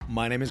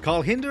My name is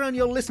Carl Hinder and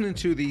you're listening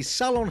to the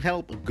Salon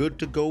Help Good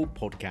to Go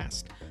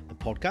podcast, the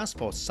podcast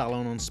for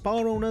salon and spa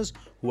owners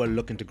who are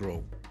looking to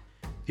grow.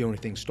 The only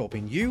thing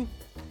stopping you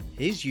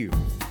is you.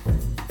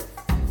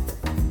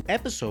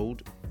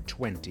 Episode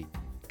 20,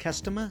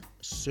 Customer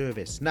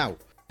Service. Now,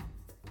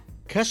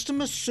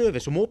 customer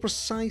service, or more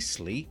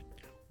precisely,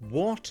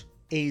 what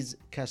is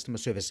customer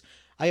service?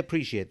 I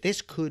appreciate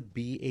this could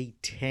be a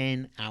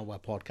 10-hour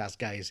podcast,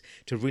 guys,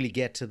 to really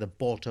get to the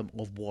bottom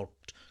of what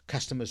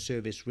customer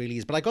service really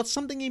is. But I got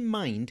something in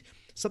mind,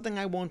 something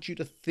I want you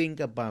to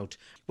think about.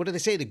 What do they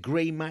say? The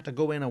grey matter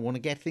go in. I want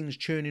to get things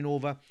churning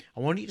over. I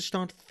want you to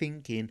start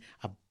thinking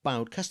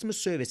about customer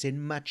service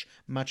in much,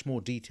 much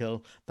more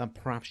detail than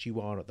perhaps you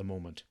are at the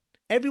moment.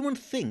 Everyone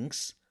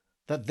thinks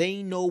that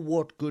they know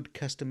what good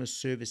customer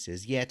service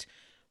is, yet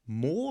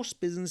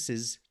most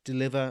businesses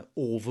deliver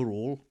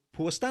overall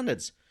poor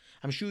standards.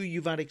 I'm sure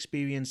you've had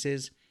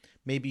experiences,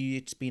 maybe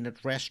it's been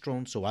at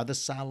restaurants or other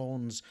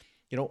salons,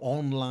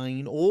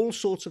 online, all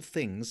sorts of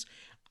things.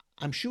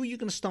 I'm sure you're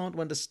going to start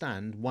to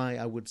understand why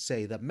I would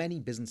say that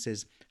many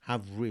businesses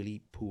have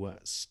really poor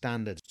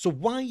standards. So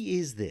why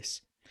is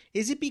this?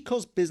 Is it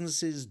because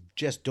businesses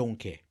just don't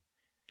care?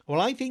 Well,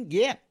 I think,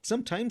 yeah,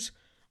 sometimes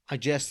I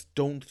just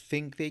don't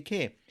think they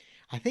care.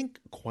 I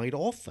think quite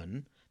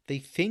often they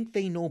think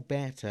they know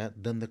better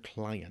than the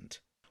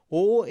client.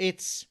 Or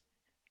it's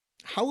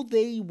how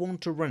they want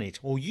to run it.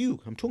 Or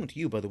you, I'm talking to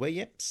you, by the way,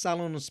 yep,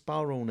 salon and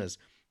spa owners.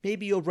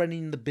 Maybe you're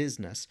running the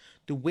business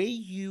the way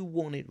you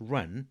want it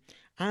run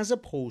as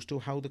opposed to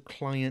how the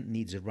client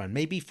needs it run.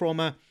 Maybe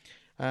from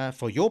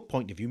for your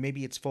point of view,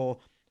 maybe it's for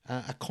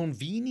a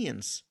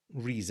convenience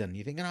reason.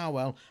 You're thinking,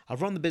 well, I'll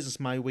run the business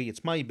my way.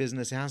 It's my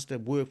business. It has to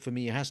work for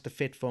me. It has to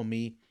fit for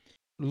me.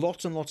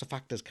 Lots and lots of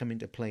factors come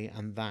into play,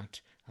 and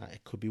that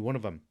it could be one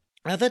of them.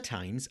 Other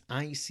times,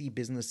 I see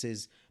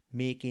businesses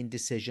making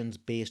decisions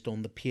based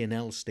on the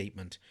P&L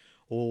statement.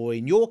 Or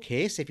in your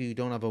case, if you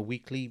don't have a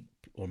weekly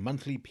or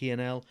monthly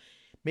P&L,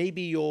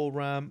 maybe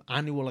your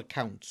annual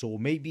accounts, or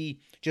maybe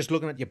just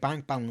looking at your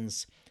bank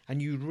balance,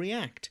 and you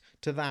react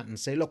to that and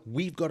say, look,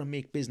 we've got to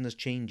make business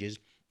changes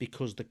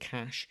because the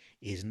cash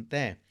isn't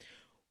there.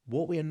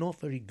 What we are not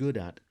very good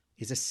at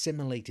is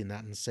assimilating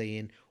that and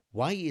saying,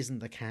 why isn't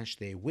the cash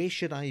there? Where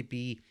should I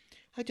be,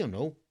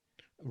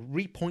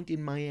 repointing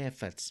my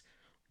efforts?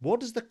 What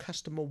does the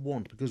customer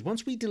want? Because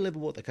once we deliver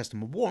what the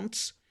customer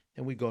wants,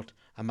 then we got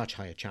a much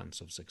higher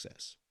chance of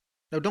success.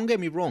 Now, don't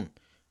get me wrong.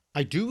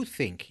 I do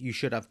think you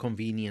should have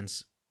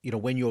convenience,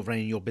 when you're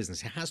running your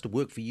business. It has to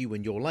work for you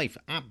in your life,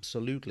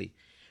 absolutely.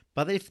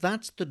 But if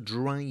that's the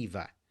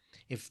driver,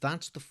 if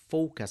that's the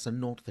focus and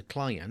not the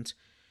client,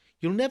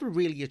 you'll never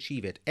really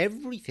achieve it.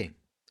 Everything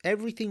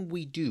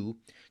we do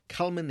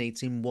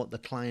culminates in what the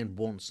client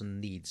wants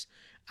and needs.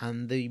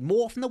 And the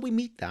more often that we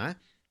meet that,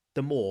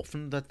 the more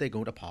often that they're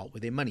going to part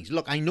with their money.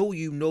 Look, I know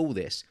you know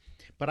this,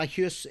 but I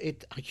hear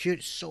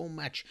so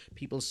much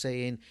people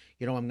saying,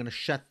 I'm going to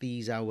shut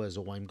these hours,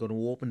 or I'm going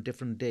to open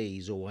different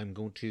days, or I'm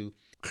going to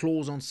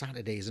close on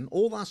Saturdays, and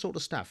all that sort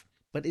of stuff.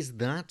 But is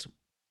that,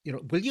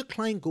 will your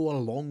client go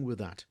along with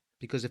that?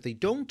 Because if they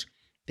don't,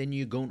 then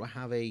you're going to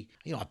have a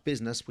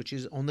business which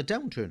is on the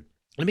downturn.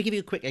 Let me give you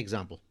a quick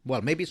example.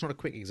 Well, maybe it's not a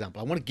quick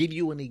example. I want to give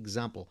you an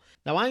example.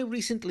 Now, I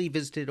recently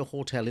visited a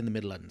hotel in the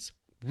Midlands.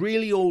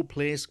 Really old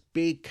place,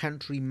 big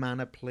country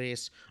manor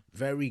place,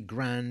 very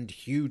grand,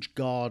 huge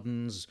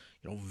gardens,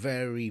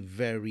 very,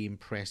 very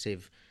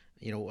impressive,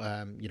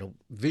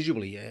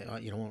 visually,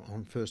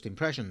 on first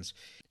impressions.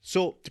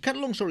 So to cut a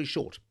long story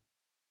short,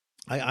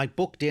 I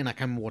booked in, I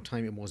can't remember what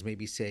time it was,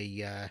 maybe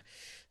say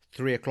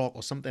 3 o'clock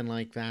or something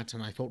like that.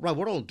 And I thought, right,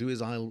 what I'll do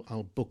is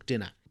I'll book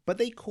dinner. But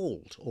they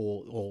called,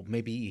 or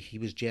maybe he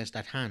was just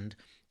at hand,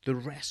 the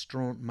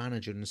restaurant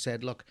manager, and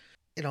said, look,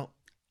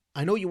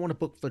 I know you want to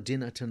book for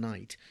dinner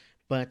tonight,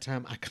 but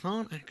I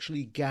can't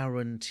actually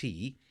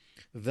guarantee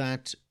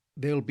that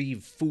there'll be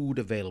food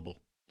available.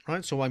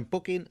 Right? So I'm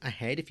booking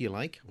ahead, if you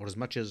like, or as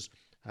much as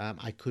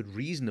I could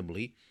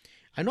reasonably.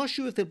 I'm not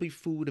sure if there'll be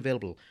food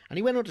available. And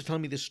he went on to tell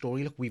me this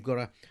story. Look, we've got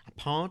a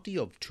party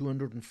of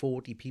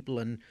 240 people,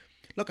 and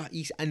look,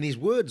 and his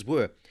words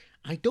were,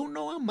 I don't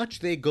know how much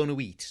they're going to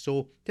eat.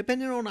 So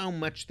depending on how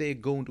much they're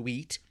going to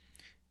eat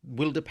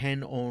will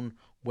depend on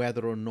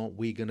whether or not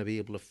we're going to be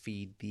able to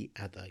feed the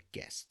other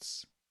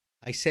guests.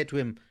 I said to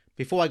him,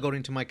 before I got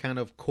into my kind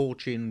of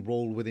coaching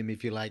role with him,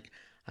 if you like,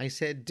 I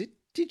said,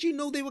 did you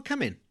know they were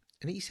coming?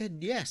 And he said,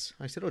 yes.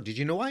 I said, did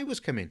you know I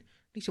was coming? And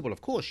he said, well, of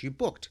course, you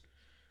booked.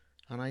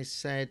 And I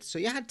said, so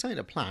you had time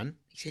to plan?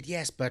 He said,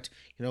 yes, but,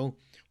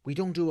 we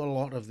don't do a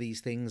lot of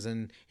these things,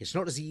 and it's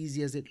not as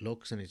easy as it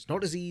looks, and it's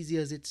not as easy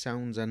as it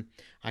sounds. And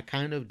I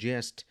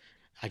just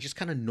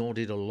kind of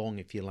nodded along,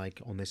 if you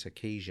like, on this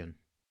occasion.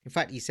 In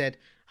fact, he said,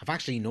 I've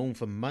actually known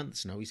for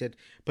months now. He said,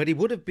 but it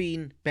would have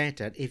been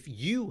better if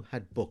you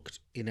had booked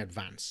in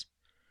advance.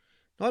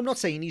 Now, I'm not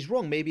saying he's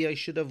wrong. Maybe I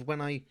should have,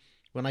 when I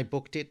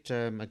booked it,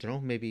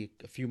 maybe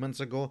a few months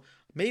ago,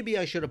 maybe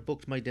I should have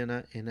booked my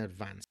dinner in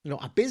advance.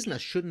 A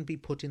business shouldn't be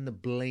putting the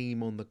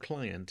blame on the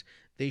client.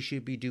 They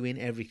should be doing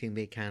everything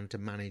they can to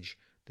manage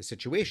the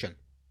situation.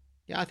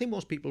 Yeah, I think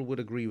most people would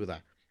agree with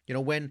that.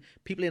 When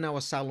people in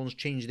our salons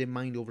change their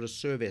mind over a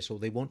service, or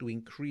they want to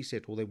increase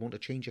it, or they want to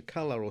change a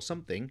color or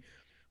something,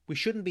 we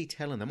shouldn't be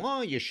telling them,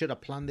 oh, you should have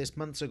planned this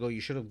months ago,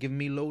 you should have given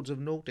me loads of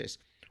notice.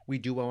 We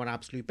do our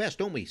absolute best,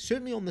 don't we?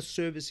 Certainly on the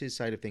services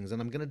side of things.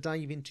 And I'm going to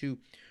dive into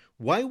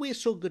why we're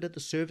so good at the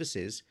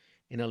services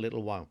in a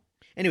little while.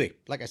 Anyway,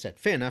 like I said,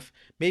 fair enough.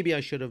 Maybe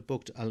I should have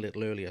booked a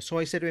little earlier. So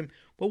I said to him,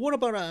 well, what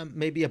about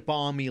maybe a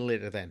bar meal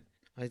later then?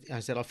 I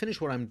said, I'll finish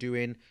what I'm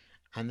doing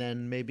and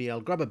then maybe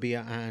I'll grab a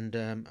beer and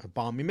a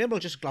bar meal. Maybe I'll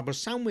just grab a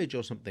sandwich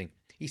or something.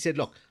 He said,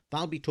 look,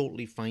 that'll be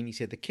totally fine. He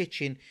said, the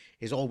kitchen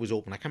is always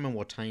open. I can't remember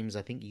what times.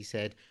 I think he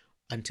said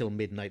until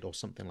midnight or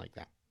something like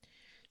that.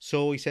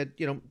 So he said,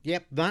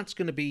 yep, that's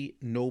going to be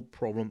no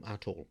problem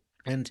at all.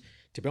 And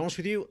to be honest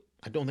with you,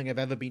 I don't think I've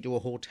ever been to a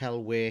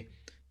hotel where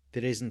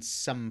there isn't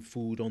some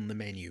food on the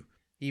menu,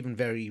 even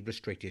very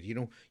restricted.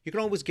 You can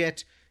always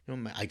get,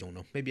 I don't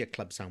know, maybe a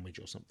club sandwich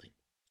or something.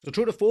 So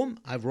true to form,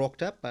 I've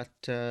rocked up at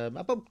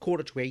about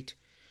 7:45,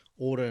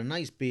 ordered a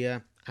nice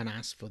beer and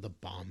asked for the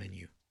bar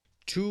menu.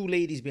 Two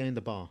ladies behind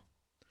the bar.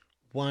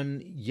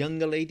 One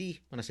younger lady,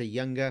 when I say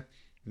younger,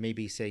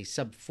 maybe say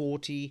sub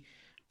 40,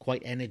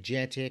 quite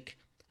energetic,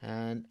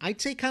 and I'd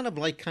say kind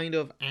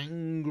of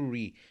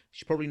angry.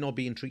 She's probably not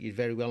being treated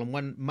very well. And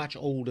one much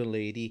older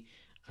lady,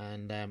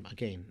 and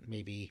again,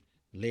 maybe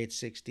late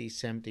 60s,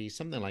 70s,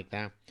 something like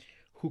that,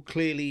 who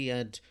clearly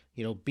had,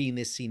 been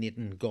this, seen it,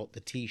 and got the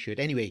t-shirt.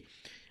 Anyway,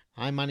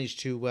 I managed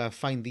to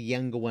find the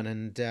younger one,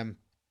 and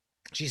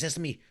she says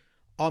to me,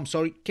 oh, I'm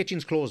sorry,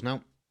 kitchen's closed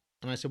now.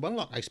 And I said, well,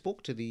 look, I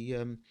spoke to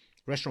the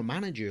restaurant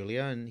manager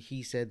earlier, and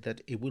he said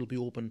that it will be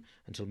open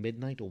until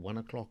midnight or 1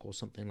 o'clock or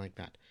something like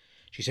that.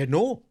 She said,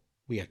 no,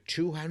 we had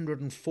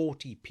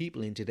 240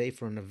 people in today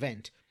for an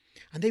event,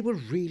 and they were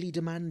really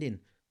demanding.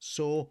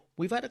 So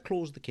we've had to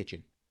close the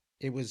kitchen.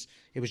 It was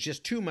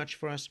just too much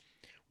for us.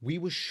 We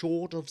were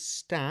short of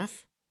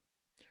staff,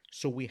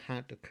 so we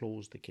had to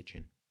close the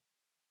kitchen.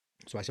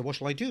 So I said, what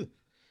shall I do?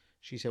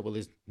 She said, well,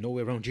 there's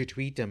nowhere around here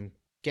to eat.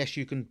 Guess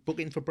you can book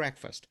in for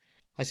breakfast.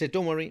 I said,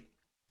 don't worry,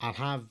 I'll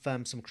have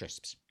some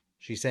crisps.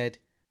 She said,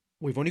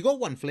 we've only got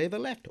one flavour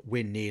left.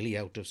 We're nearly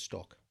out of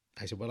stock.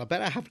 I said, well, I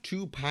better have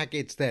 2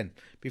 packets then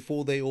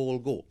before they all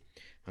go.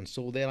 And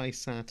so there I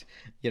sat,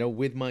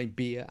 with my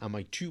beer and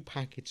my 2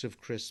 packets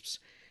of crisps,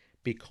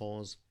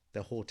 because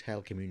the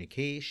hotel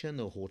communication,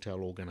 the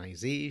hotel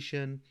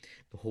organisation,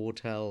 the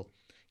hotel,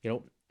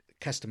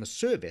 customer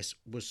service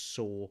was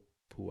so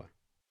poor.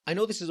 I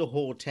know this is a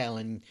hotel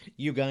and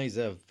you guys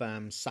have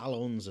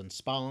salons and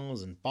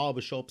spas and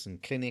barbershops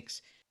and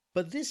clinics,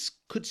 but this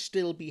could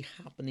still be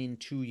happening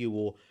to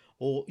you,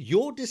 or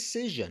your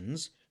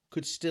decisions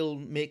could still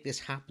make this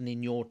happen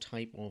in your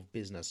type of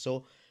business.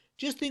 So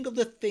just think of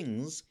the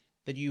things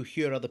that you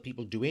hear other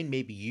people doing.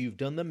 Maybe you've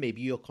done them,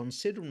 maybe you're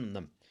considering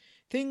them.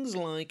 Things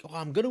like, oh,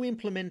 I'm going to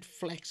implement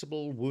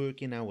flexible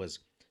working hours.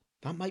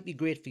 That might be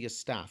great for your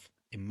staff.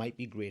 It might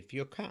be great for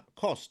your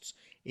costs.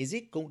 Is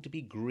it going to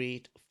be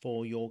great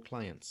for your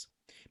clients?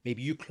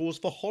 Maybe you close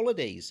for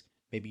holidays.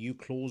 Maybe you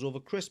close over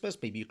Christmas.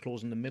 Maybe you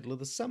close in the middle of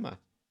the summer.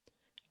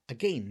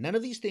 Again, none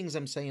of these things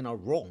I'm saying are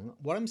wrong.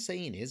 What I'm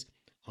saying is,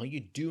 are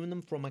you doing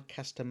them from a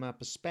customer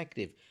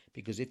perspective?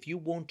 Because if you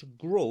want to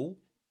grow,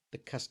 the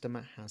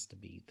customer has to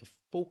be the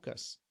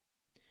focus.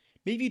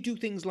 Maybe you do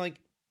things like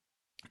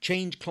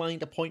change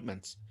client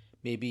appointments.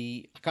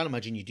 Maybe, I can't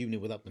imagine you doing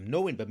it without them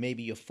knowing, but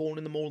maybe you're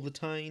phoning them all the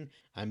time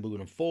and moving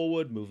them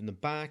forward, moving them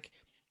back.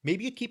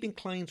 Maybe you're keeping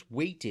clients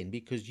waiting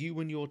because you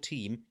and your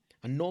team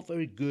are not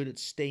very good at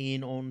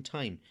staying on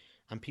time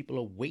and people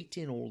are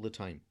waiting all the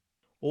time.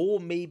 Or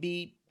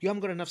maybe you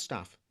haven't got enough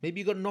staff.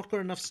 Maybe you've not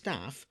got enough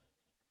staff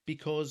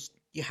because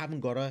you haven't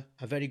got a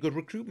very good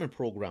recruitment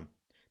program.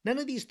 None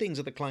of these things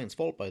are the client's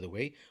fault, by the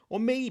way. Or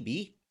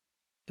maybe,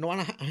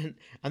 and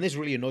this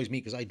really annoys me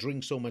because I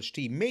drink so much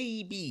tea,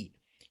 maybe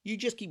you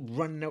just keep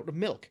running out of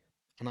milk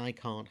and I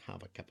can't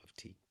have a cup of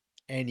tea.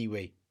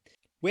 Anyway,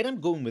 where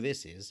I'm going with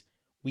this is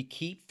we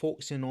keep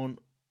focusing on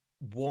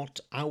what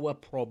our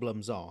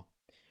problems are,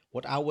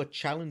 what our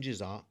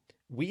challenges are.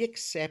 We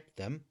accept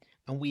them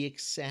and we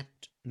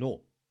accept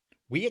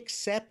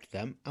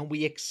them and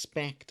we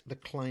expect the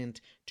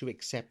client to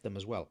accept them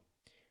as well.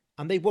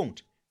 And they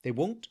won't. They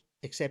won't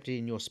accept it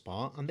in your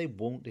spa, and they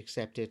won't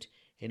accept it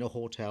in a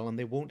hotel, and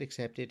they won't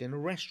accept it in a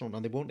restaurant,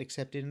 and they won't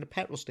accept it in a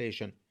petrol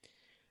station.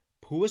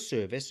 Poor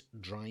service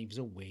drives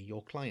away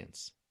your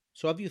clients.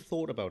 So have you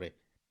thought about it?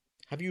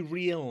 Have you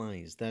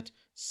realized that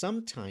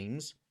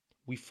sometimes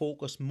we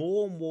focus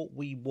more on what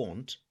we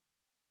want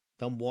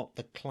than what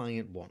the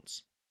client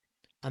wants?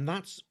 And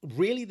that's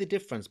really the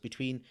difference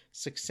between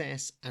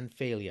success and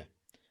failure.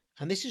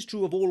 And this is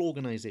true of all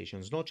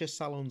organizations, not just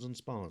salons and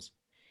spas.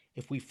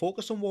 If we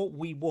focus on what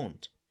we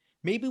want,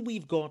 maybe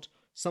we've got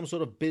some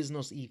sort of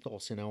business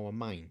ethos in our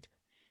mind.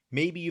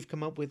 Maybe you've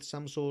come up with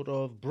some sort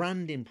of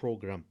branding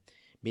program.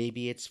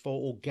 Maybe it's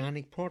for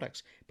organic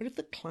products. But if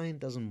the client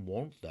doesn't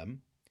want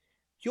them,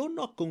 you're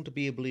not going to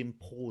be able to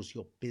impose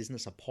your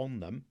business upon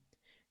them.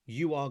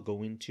 You are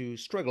going to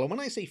struggle. And when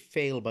I say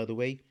fail, by the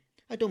way,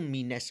 I don't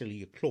mean necessarily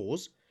you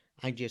close.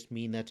 I just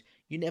mean that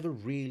you never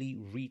really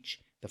reach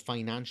the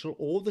financial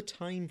or the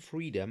time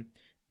freedom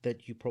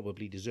that you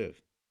probably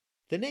deserve.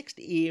 The next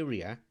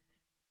area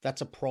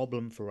that's a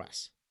problem for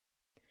us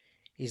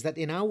is that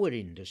in our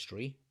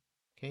industry,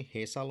 okay,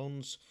 hair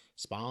salons,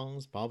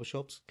 spas,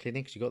 barbershops,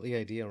 clinics, you got the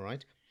idea,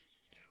 right?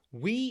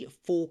 We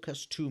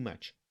focus too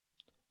much.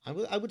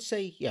 I would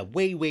say, yeah,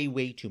 way, way,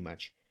 way too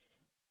much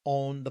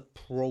on the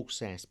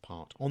process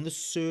part, on the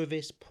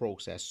service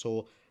process.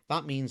 So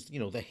that means,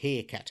 the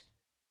haircut,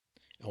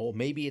 or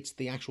maybe it's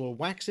the actual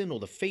waxing or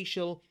the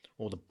facial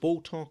or the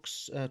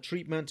Botox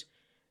treatment.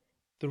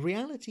 The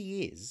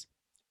reality is,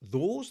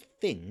 those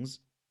things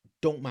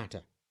don't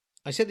matter.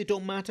 I said they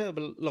don't matter,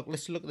 but look,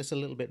 let's look at this a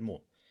little bit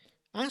more.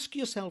 Ask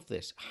yourself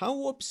this: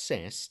 how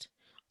obsessed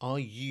are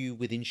you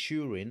with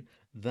ensuring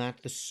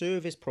that the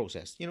service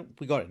process,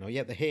 we got it now,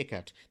 yeah, the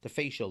haircut, the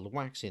facial, the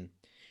waxing,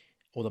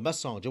 or the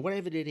massage, or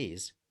whatever it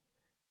is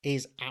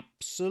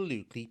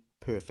absolutely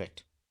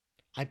perfect?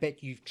 I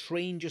bet you've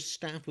trained your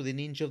staff within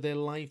an inch of their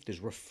life. There's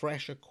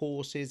refresher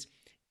courses.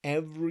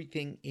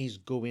 Everything is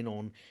going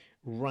on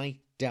right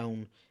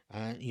down,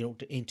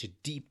 into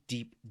deep,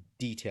 deep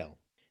detail.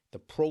 The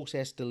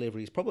process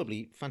delivery is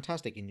probably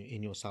fantastic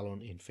in your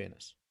salon, in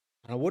fairness.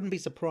 And I wouldn't be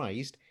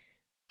surprised,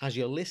 as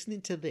you're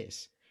listening to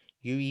this,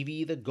 you've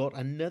either got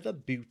another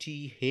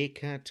beauty,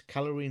 haircut,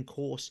 colouring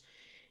course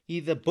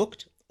either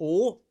booked,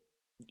 or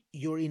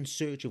you're in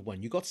search of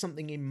one. You got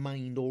something in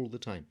mind all the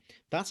time.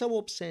 That's how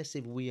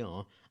obsessive we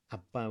are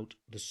about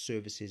the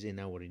services in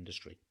our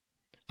industry.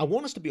 I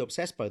want us to be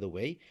obsessed, by the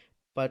way,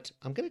 but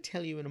I'm going to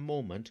tell you in a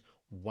moment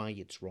why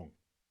it's wrong.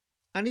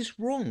 And it's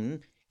wrong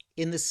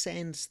in the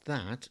sense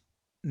that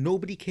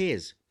nobody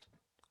cares.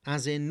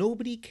 As in,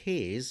 nobody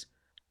cares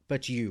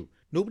but you.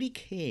 Nobody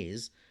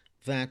cares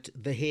that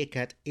the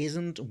haircut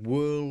isn't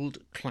world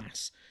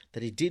class,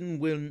 that it didn't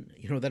win,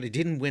 that it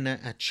didn't win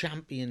a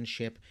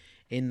championship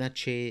in that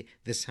chair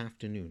this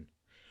afternoon.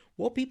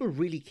 What people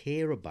really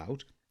care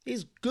about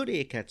is good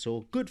haircuts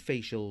or good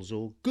facials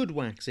or good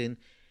waxing,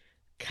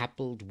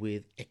 coupled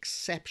with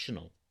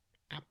exceptional,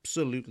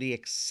 absolutely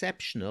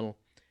exceptional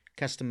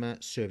customer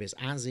service,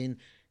 as in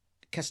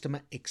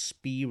customer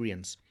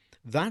experience.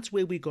 That's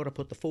where we got to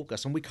put the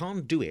focus, and we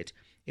can't do it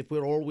if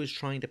we're always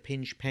trying to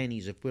pinch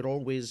pennies, if we're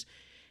always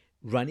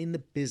running the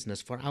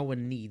business for our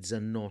needs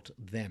and not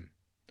them.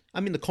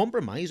 I mean, the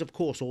compromise, of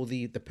course, or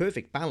the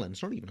perfect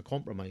balance, not even a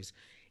compromise,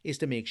 is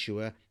to make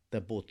sure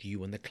that both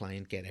you and the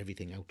client get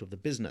everything out of the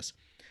business.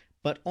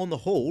 But on the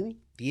whole,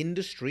 the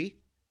industry,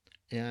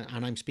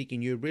 and I'm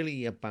speaking here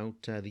really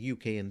about the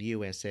UK and the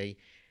USA,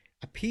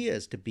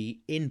 appears to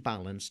be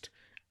imbalanced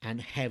and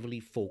heavily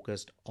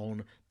focused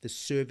on the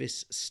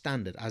service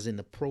standard, as in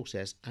the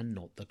process, and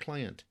not the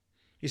client.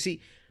 You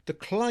see, the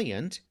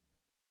client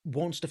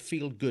wants to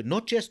feel good,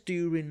 not just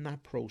during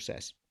that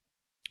process,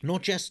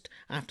 not just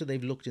after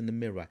they've looked in the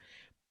mirror,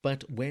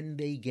 but when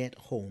they get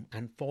home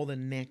and for the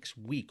next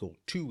week or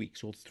 2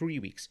 weeks or 3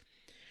 weeks.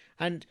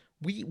 And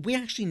we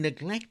actually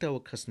neglect our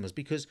customers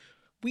because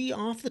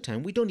half the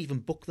time, we don't even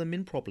book them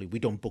in properly. We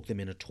don't book them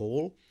in at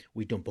all.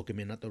 We don't book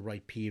them in at the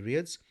right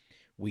periods.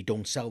 We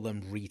don't sell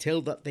them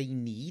retail that they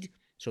need,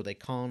 so they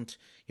can't,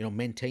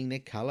 maintain their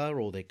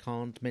color, or they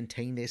can't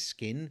maintain their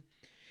skin.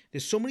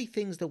 There's so many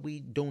things that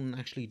we don't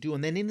actually do.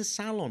 And then in the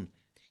salon,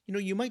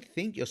 you might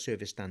think your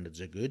service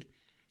standards are good.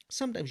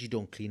 Sometimes you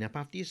don't clean up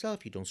after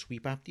yourself, you don't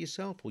sweep after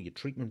yourself, or your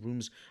treatment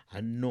rooms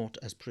are not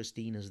as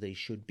pristine as they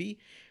should be.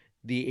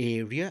 The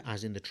area,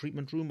 as in the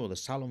treatment room or the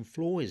salon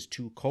floor, is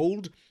too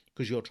cold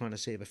because you're trying to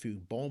save a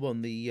few bob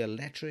on the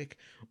electric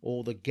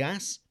or the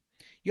gas.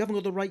 You haven't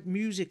got the right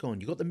music on.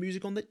 You got the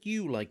music on that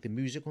you like, the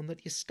music on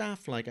that your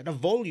staff like, at a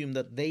volume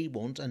that they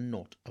want and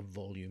not a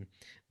volume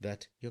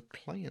that your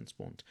clients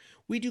want.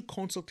 We do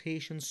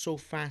consultations so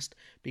fast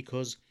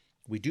because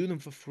we do them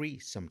for free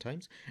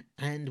sometimes,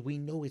 and we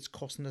know it's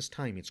costing us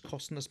time, it's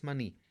costing us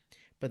money.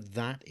 But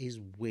that is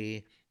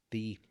where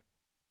the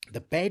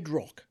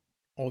bedrock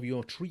of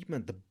your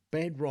treatment, the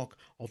bedrock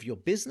of your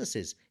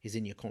businesses, is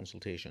in your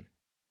consultation.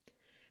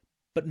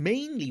 But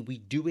mainly we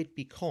do it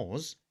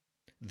because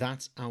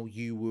that's how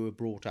you were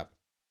brought up.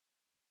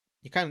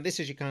 This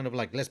is your kind of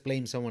like, let's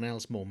blame someone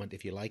else moment,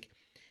 if you like.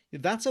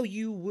 That's how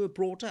you were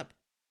brought up.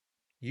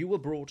 You were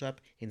brought up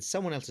in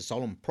someone else's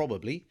salon,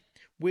 probably,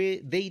 where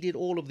they did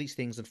all of these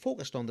things and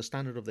focused on the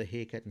standard of the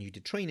haircut, and you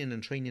did training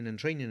and training and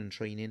training and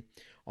training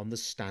on the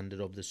standard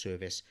of the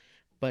service.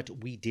 But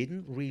we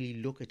didn't really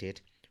look at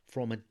it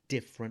from a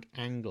different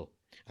angle.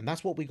 And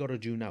that's what we got to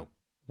do now.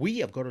 We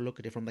have got to look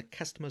at it from the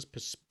customer's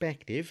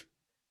perspective.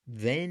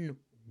 Then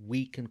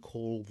we can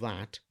call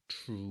that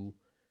true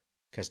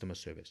customer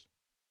service.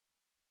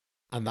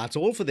 And that's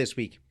all for this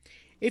week.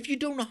 If you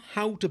don't know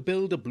how to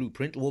build a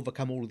blueprint to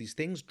overcome all of these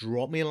things,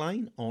 drop me a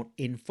line on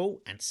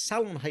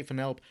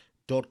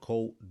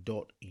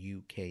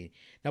info@salon-help.co.uk.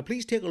 Now,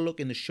 please take a look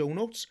in the show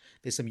notes.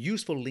 There's some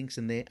useful links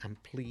in there,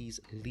 and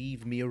please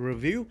leave me a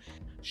review.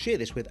 Share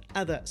this with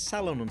other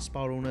salon and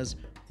spa owners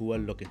who are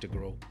looking to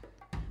grow.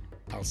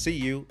 I'll see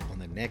you on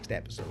the next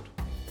episode.